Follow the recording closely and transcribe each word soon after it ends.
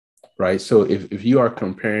right? So if you are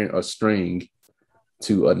comparing a string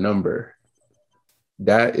to a number,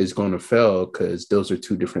 that is going to fail because those are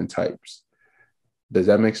two different types. Does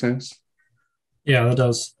that make sense? Yeah, that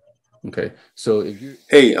does. Okay, so if you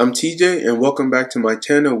Hey, I'm TJ and welcome back to my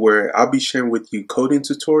channel where I'll be sharing with you coding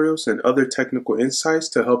tutorials and other technical insights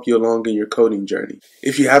to help you along in your coding journey.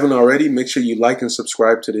 If you haven't already, make sure you like and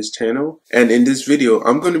subscribe to this channel. And in this video,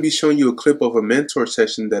 I'm going to be showing you a clip of a mentor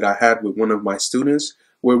session that I had with one of my students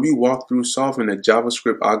where we walked through solving a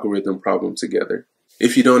JavaScript algorithm problem together.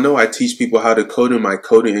 If you don't know, I teach people how to code in my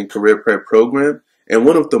Coding and Career Prep program. And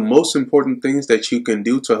one of the most important things that you can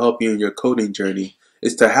do to help you in your coding journey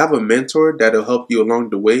is to have a mentor that'll help you along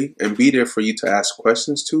the way and be there for you to ask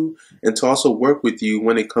questions to and to also work with you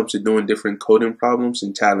when it comes to doing different coding problems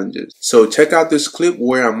and challenges. So check out this clip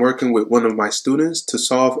where I'm working with one of my students to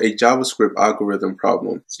solve a JavaScript algorithm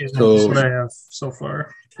problem. Excuse me, that's what I have so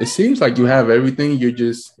far. It seems like you have everything. You're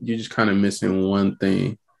just kind of missing one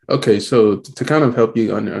thing. Okay, so to kind of help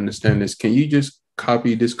you understand this, can you just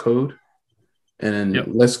copy this code? And then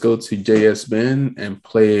let's go to JSBin and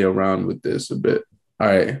play around with this a bit. All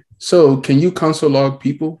right. So can you console log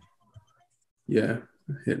people? Yeah.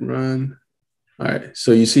 Hit run. All right.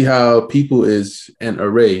 So you see how people is an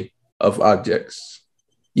array of objects.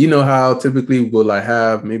 You know how typically we'll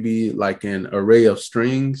have maybe like an array of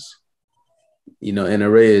strings. You know, an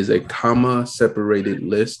array is a comma separated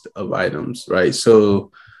list of items, right?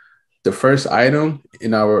 So the first item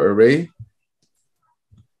in our array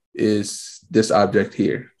is this object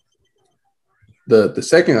here. The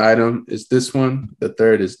second item is this one. The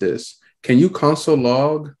third is this. Can you console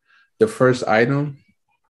log the first item?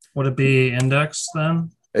 Would it be index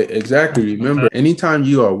then? Exactly. Remember, anytime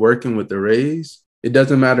you are working with arrays, it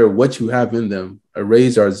doesn't matter what you have in them.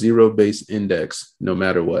 Arrays are zero-based index no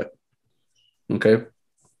matter what. Okay?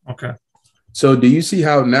 Okay. So do you see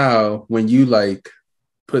how now when you like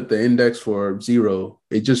put the index for 0,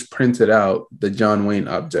 it just printed out the John Wayne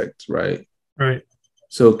object, right? Right.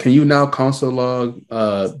 So can you now console log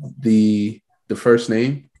the first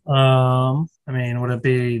name? I mean, would it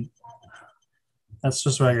be, that's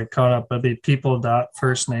just where I get caught up. It'd be people dot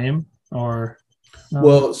first name or no?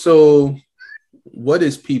 Well, so what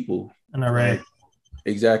is people? An array.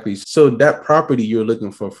 Exactly. So that property you're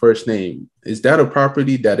looking for, first name, is that a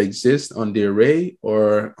property that exists on the array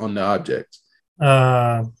or on the object?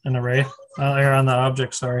 An array. Or on the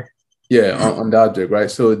object, sorry. Yeah, on the object,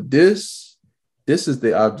 right? So this is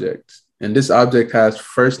the object, and this object has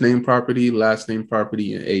first name property, last name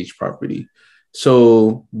property, and age property.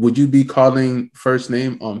 So would you be calling first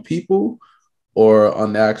name on people or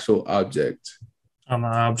on the actual object? On the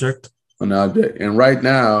object. On the object. And right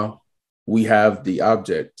now we have the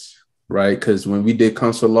object, right? Because when we did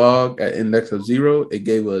console log at index of 0, it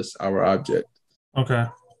gave us our object. Okay.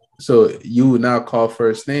 So you would now call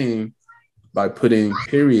first name by putting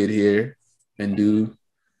period here and do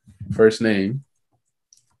first name.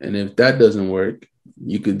 And if that doesn't work,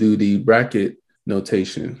 you could do the bracket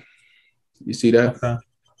notation. You see that? Okay.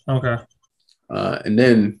 Okay. And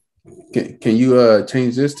then can you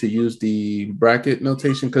change this to use the bracket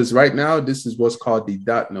notation? Because right now, this is what's called the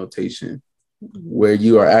dot notation, where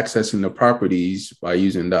you are accessing the properties by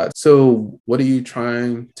using dots. So what are you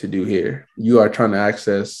trying to do here? You are trying to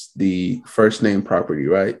access the first name property,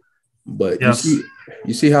 right? But yes.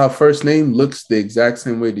 you see how first name looks the exact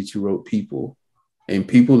same way that you wrote people. And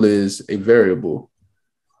people is a variable.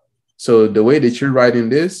 So the way that you're writing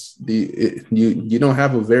this, you don't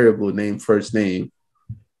have a variable named first name.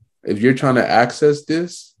 If you're trying to access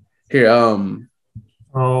this here,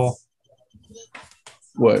 what?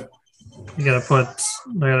 You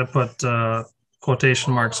gotta put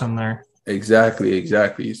quotation marks in there.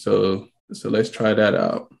 Exactly. So let's try that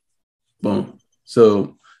out. Boom.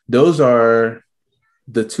 So those are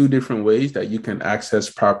the two different ways that you can access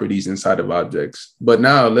properties inside of objects. But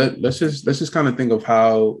now let's just kind of think of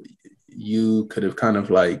how you could have kind of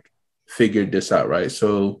like figured this out, right?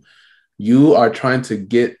 So you are trying to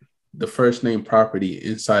get the first name property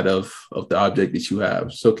inside of the object that you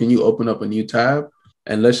have. So can you open up a new tab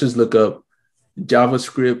and let's just look up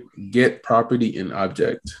JavaScript get property in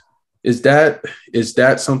object. Is that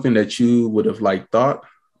something that you would have like thought,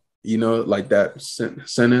 you know, like that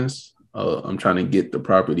sentence? I'm trying to get the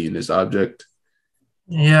property in this object.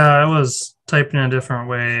 Yeah, I was typing a different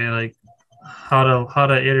way, like how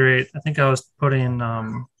to iterate. I think I was putting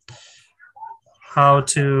how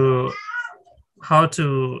to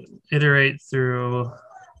iterate through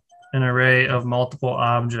an array of multiple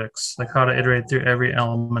objects, like how to iterate through every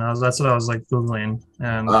element. That's what I was like Googling,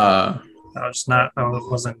 and I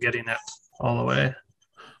wasn't getting it all the way.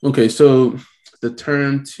 Okay, so the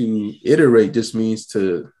term to iterate just means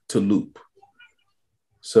to loop.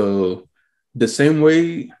 So the same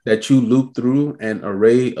way that you loop through an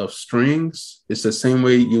array of strings, it's the same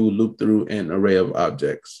way you would loop through an array of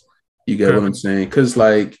objects. You get what I'm saying? Because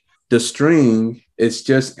like the string is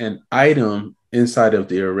just an item inside of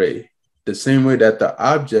the array, the same way that the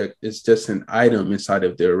object is just an item inside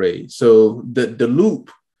of the array. So the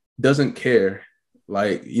loop doesn't care.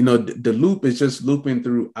 Like, you know, the loop is just looping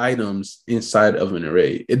through items inside of an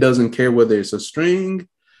array. It doesn't care whether it's a string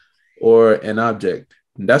or an object.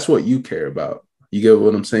 That's what you care about. You get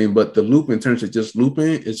what I'm saying? But the loop, in terms of just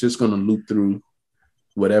looping, it's just going to loop through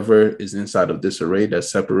whatever is inside of this array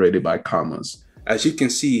that's separated by commas. As you can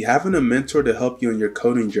see, having a mentor to help you on your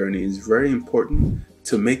coding journey is very important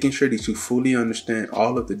to making sure that you fully understand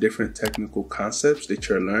all of the different technical concepts that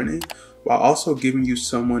you're learning, while also giving you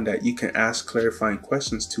someone that you can ask clarifying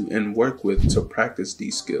questions to and work with to practice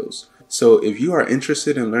these skills. So if you are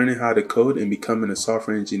interested in learning how to code and becoming a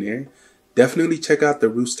software engineer, definitely check out the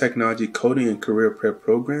Roots Technology Coding and Career Prep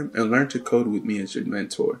program and learn to code with me as your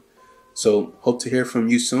mentor. So hope to hear from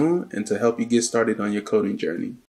you soon and to help you get started on your coding journey.